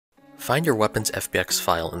Find your weapon's FBX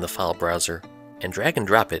file in the file browser and drag and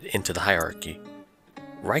drop it into the hierarchy.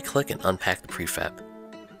 Right-click and unpack the prefab.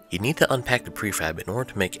 You need to unpack the prefab in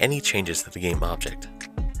order to make any changes to the game object.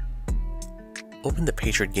 Open the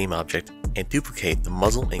Patriot game object and duplicate the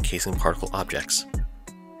muzzle and casing particle objects.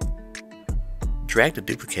 Drag the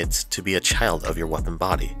duplicates to be a child of your weapon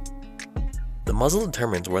body. The muzzle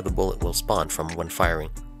determines where the bullet will spawn from when firing,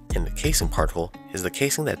 and the casing particle is the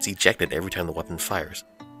casing that's ejected every time the weapon fires.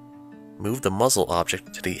 Move the muzzle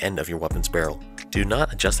object to the end of your weapon's barrel. Do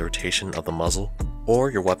not adjust the rotation of the muzzle,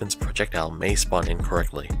 or your weapon's projectile may spawn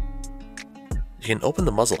incorrectly. You can open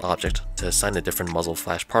the muzzle object to assign a different muzzle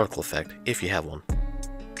flash particle effect if you have one.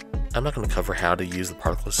 I'm not going to cover how to use the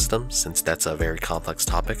particle system since that's a very complex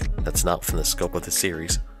topic that's not within the scope of the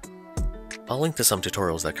series. I'll link to some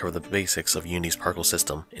tutorials that cover the basics of Unity's particle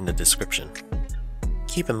system in the description.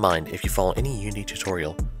 Keep in mind, if you follow any Unity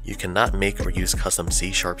tutorial, you cannot make or use custom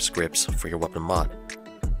C# scripts for your weapon mod.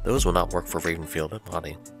 Those will not work for Ravenfield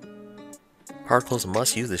modding. Particles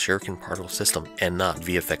must use the Shuriken particle system and not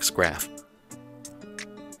VFX graph.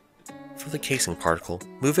 For the casing particle,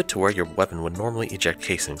 move it to where your weapon would normally eject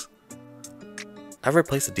casings. I've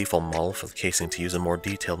replaced the default model for the casing to use a more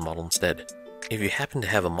detailed model instead. If you happen to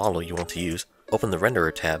have a model you want to use, open the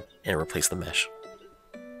Renderer tab and replace the mesh.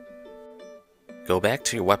 Go back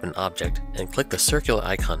to your weapon object and click the circular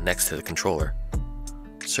icon next to the controller.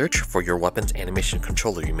 Search for your weapon's animation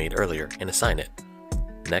controller you made earlier and assign it.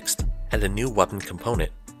 Next, add a new weapon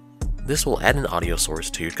component. This will add an audio source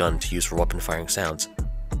to your gun to use for weapon firing sounds.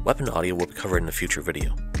 Weapon audio will be covered in a future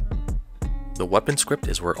video. The weapon script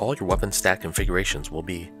is where all your weapon stat configurations will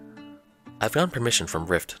be. I've gotten permission from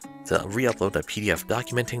Rift to re-upload a PDF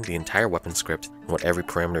documenting the entire weapon script and what every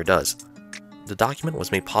parameter does. The document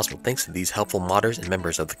was made possible thanks to these helpful modders and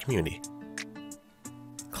members of the community.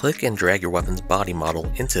 Click and drag your weapon's body model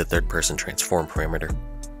into the third-person transform parameter.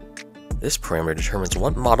 This parameter determines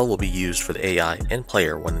what model will be used for the AI and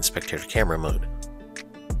player when in spectator camera mode.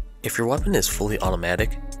 If your weapon is fully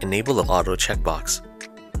automatic, enable the auto checkbox.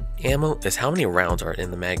 Ammo is how many rounds are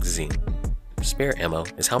in the magazine. Spare ammo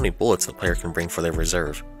is how many bullets the player can bring for their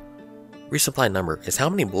reserve. Resupply number is how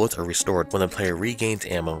many bullets are restored when the player regains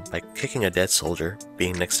ammo by kicking a dead soldier,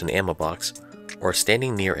 being next to an ammo box, or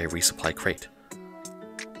standing near a resupply crate.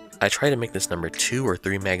 I try to make this number 2 or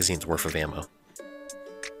 3 magazines worth of ammo.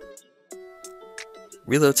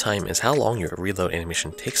 Reload time is how long your reload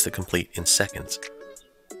animation takes to complete in seconds.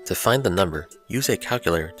 To find the number, use a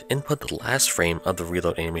calculator to input the last frame of the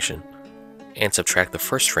reload animation, and subtract the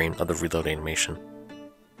first frame of the reload animation.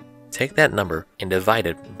 Take that number and divide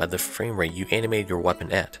it by the frame rate you animated your weapon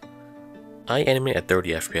at. I animate at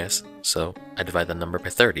 30 FPS, so I divide the number by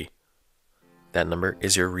 30. That number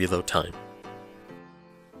is your reload time.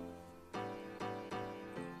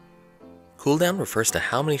 Cooldown refers to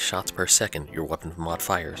how many shots per second your weapon mod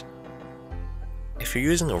fires. If you're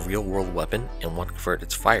using a real-world weapon and want to convert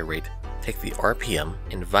its fire rate, take the RPM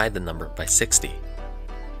and divide the number by 60.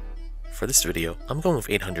 For this video, I'm going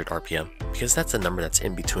with 800 RPM because that's the number that's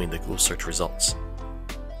in between the Google search results.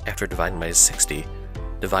 After dividing by 60,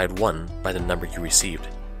 divide 1 by the number you received.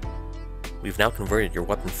 We've now converted your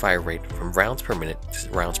weapon fire rate from rounds per minute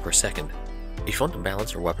to rounds per second. If you want to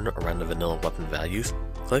balance your weapon around the vanilla weapon values,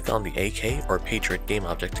 click on the AK or Patriot game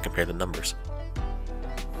object to compare the numbers.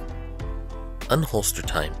 Unholster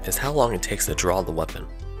time is how long it takes to draw the weapon.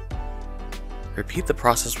 Repeat the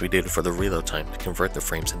process we did for the reload time to convert the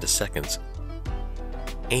frames into seconds.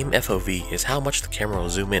 Aim FOV is how much the camera will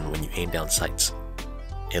zoom in when you aim down sights.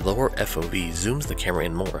 A lower FOV zooms the camera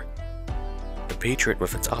in more. The Patriot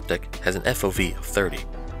with its optic has an FOV of 30,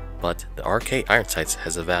 but the RK Iron Sights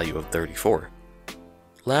has a value of 34.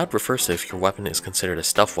 Loud refers to if your weapon is considered a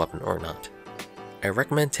stealth weapon or not. I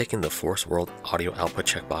recommend taking the Force World audio output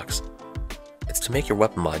checkbox. It's to make your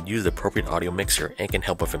weapon mod use the appropriate audio mixer and can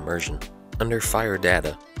help with immersion. Under Fire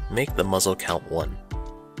Data, make the muzzle count 1.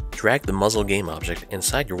 Drag the muzzle game object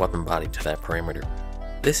inside your weapon body to that parameter.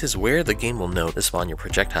 This is where the game will know to spawn your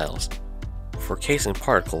projectiles. For casing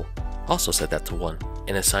particle, also set that to 1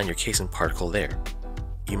 and assign your casing particle there.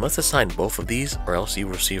 You must assign both of these or else you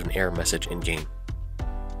will receive an error message in-game.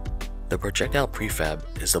 The projectile prefab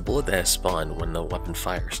is the bullet that is spawned when the weapon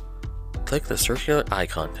fires. Click the circular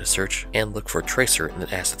icon to search and look for Tracer in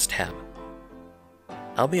the Assets tab.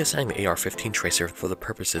 I'll be assigning the AR-15 Tracer for the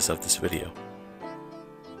purposes of this video.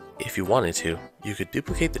 If you wanted to, you could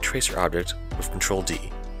duplicate the Tracer object with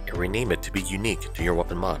Ctrl-D and rename it to be unique to your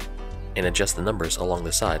weapon mod, and adjust the numbers along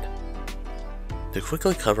the side. To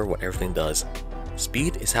quickly cover what everything does,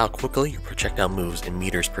 speed is how quickly your projectile moves in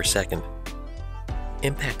meters per second.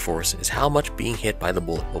 Impact force is how much being hit by the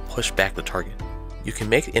bullet will push back the target. You can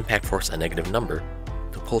make impact force a negative number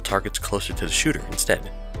to pull targets closer to the shooter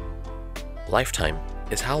instead. Lifetime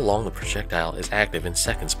is how long the projectile is active in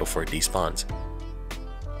seconds before it despawns.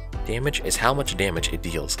 Damage is how much damage it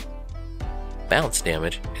deals. Balance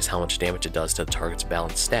damage is how much damage it does to the target's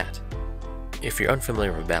balance stat. If you're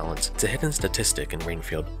unfamiliar with balance, it's a hidden statistic in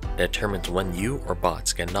Ravenfield that determines when you or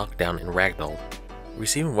bots get knocked down and ragdolled.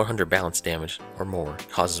 Receiving 100 balance damage or more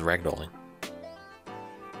causes ragdolling.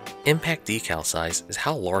 Impact decal size is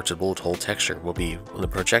how large the bullet hole texture will be when the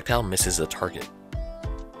projectile misses the target.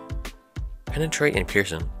 Penetrate and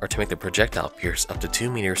Piercing are to make the projectile pierce up to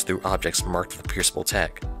 2 meters through objects marked with a pierceable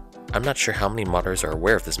tag. I'm not sure how many modders are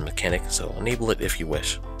aware of this mechanic, so enable it if you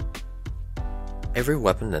wish. Every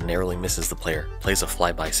weapon that narrowly misses the player plays a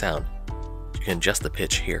flyby sound. You can adjust the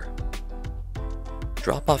pitch here.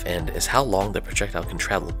 Drop-off end is how long the projectile can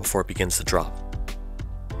travel before it begins to drop.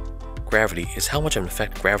 Gravity is how much of an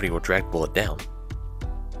effect gravity will drag the bullet down.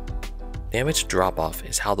 Damage drop-off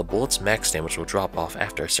is how the bullet's max damage will drop off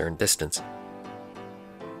after a certain distance.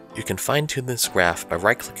 You can fine-tune this graph by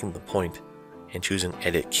right-clicking the point and choosing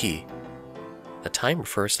Edit Key. The time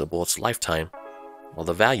refers to the bullet's lifetime, while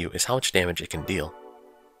the value is how much damage it can deal.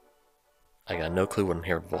 I got no clue what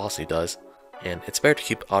inherent velocity does, and it's better to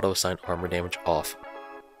keep auto-assign armor damage off.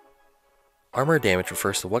 Armor damage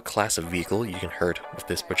refers to what class of vehicle you can hurt with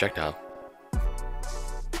this projectile.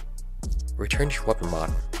 Return to your weapon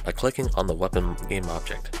mod by clicking on the weapon game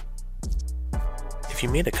object. If you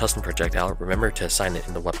made a custom projectile, remember to assign it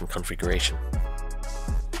in the weapon configuration.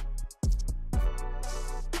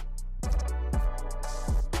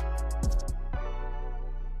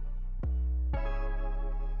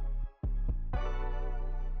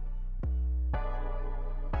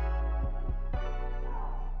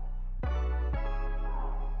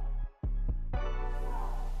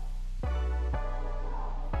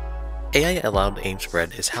 AI allowed aim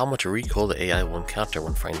spread is how much recoil the AI will encounter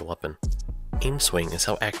when firing the weapon. Aim swing is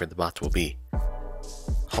how accurate the bots will be.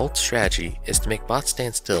 Halt strategy is to make bots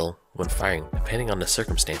stand still when firing depending on the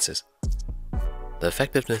circumstances. The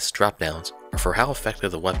effectiveness dropdowns are for how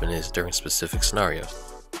effective the weapon is during specific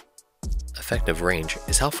scenarios. Effective range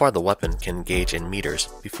is how far the weapon can engage in meters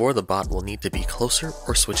before the bot will need to be closer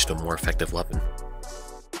or switch to a more effective weapon.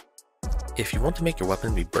 If you want to make your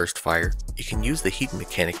weapon be burst fire, you can use the heat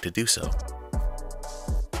mechanic to do so.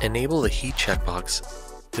 Enable the heat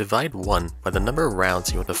checkbox, divide 1 by the number of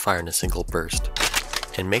rounds you want to fire in a single burst,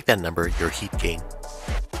 and make that number your heat gain.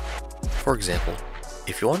 For example,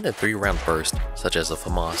 if you want a 3-round burst, such as a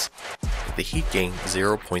FAMAS, make the heat gain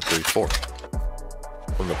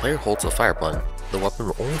 0.34. When the player holds the fire button, the weapon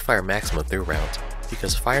will only fire a maximum of 3 rounds,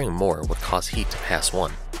 because firing more would cause heat to pass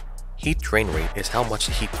 1. Heat drain rate is how much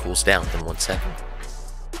the heat cools down in 1 second.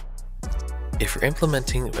 If you're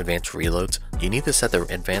implementing advanced reloads, you need to set the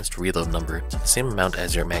advanced reload number to the same amount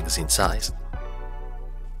as your magazine size.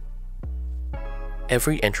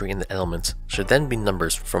 Every entry in the elements should then be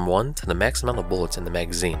numbers from 1 to the max amount of bullets in the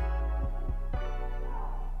magazine.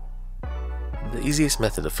 The easiest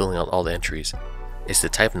method of filling out all the entries is to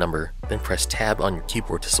type number, then press tab on your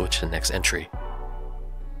keyboard to switch to the next entry.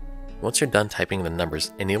 Once you're done typing the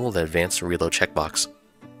numbers, enable the advanced reload checkbox.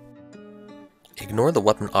 Ignore the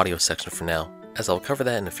weapon audio section for now, as I'll cover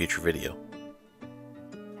that in a future video.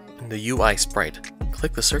 In the UI sprite,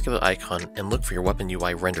 click the circular icon and look for your weapon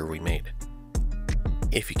UI render we made.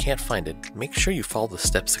 If you can't find it, make sure you follow the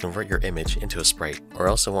steps to convert your image into a sprite, or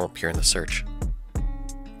else it won't appear in the search.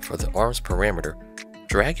 For the arms parameter,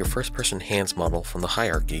 drag your first-person hands model from the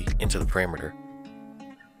hierarchy into the parameter.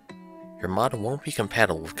 Your mod won't be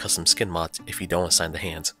compatible with custom skin mods if you don't assign the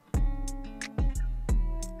hands.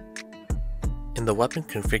 In the weapon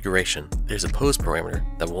configuration, there's a pose parameter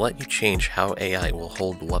that will let you change how AI will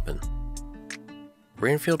hold the weapon.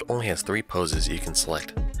 Ravenfield only has 3 poses you can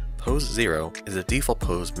select. Pose 0 is a default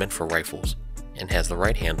pose meant for rifles, and has the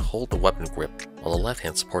right hand hold the weapon grip while the left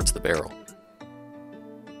hand supports the barrel.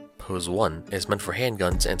 Pose 1 is meant for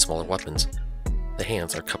handguns and smaller weapons. The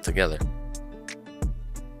hands are cupped together.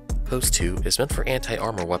 Pose 2 is meant for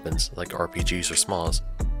anti-armor weapons like RPGs or SMAs,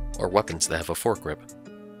 or weapons that have a foregrip.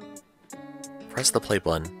 Press the play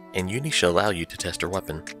button, and Unity should allow you to test your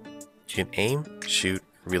weapon. You can aim, shoot,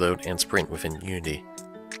 reload, and sprint within Unity.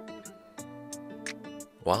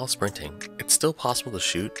 While sprinting, it's still possible to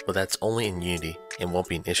shoot, but that's only in Unity and won't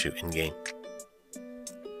be an issue in-game.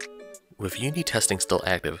 With Unity testing still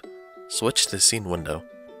active, switch to the scene window.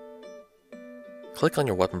 Click on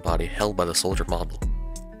your weapon body held by the soldier model.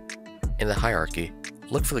 In the hierarchy,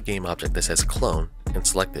 look for the game object that says Clone and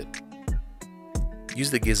select it. Use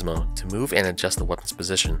the gizmo to move and adjust the weapon's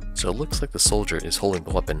position so it looks like the soldier is holding the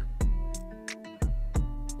weapon.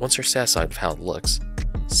 Once you're satisfied with how it looks,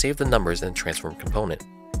 save the numbers and transform component.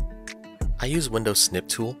 I use Windows Snip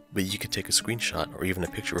tool, but you could take a screenshot or even a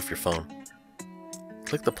picture with your phone.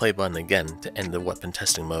 Click the play button again to end the weapon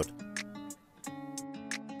testing mode.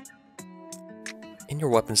 In your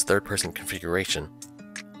weapon's third-person configuration,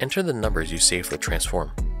 enter the numbers you saved for the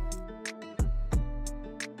transform.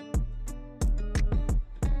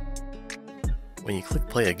 When you click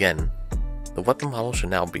play again, the weapon model should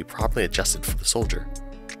now be properly adjusted for the soldier.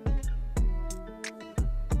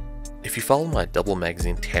 If you follow my double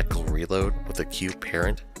magazine tactical reload with a cube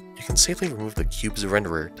parent, you can safely remove the cube's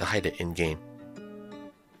renderer to hide it in-game.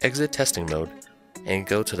 Exit testing mode and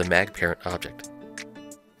go to the mag parent object.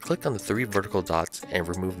 Click on the 3 vertical dots and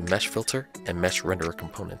remove the mesh filter and mesh renderer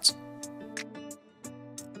components.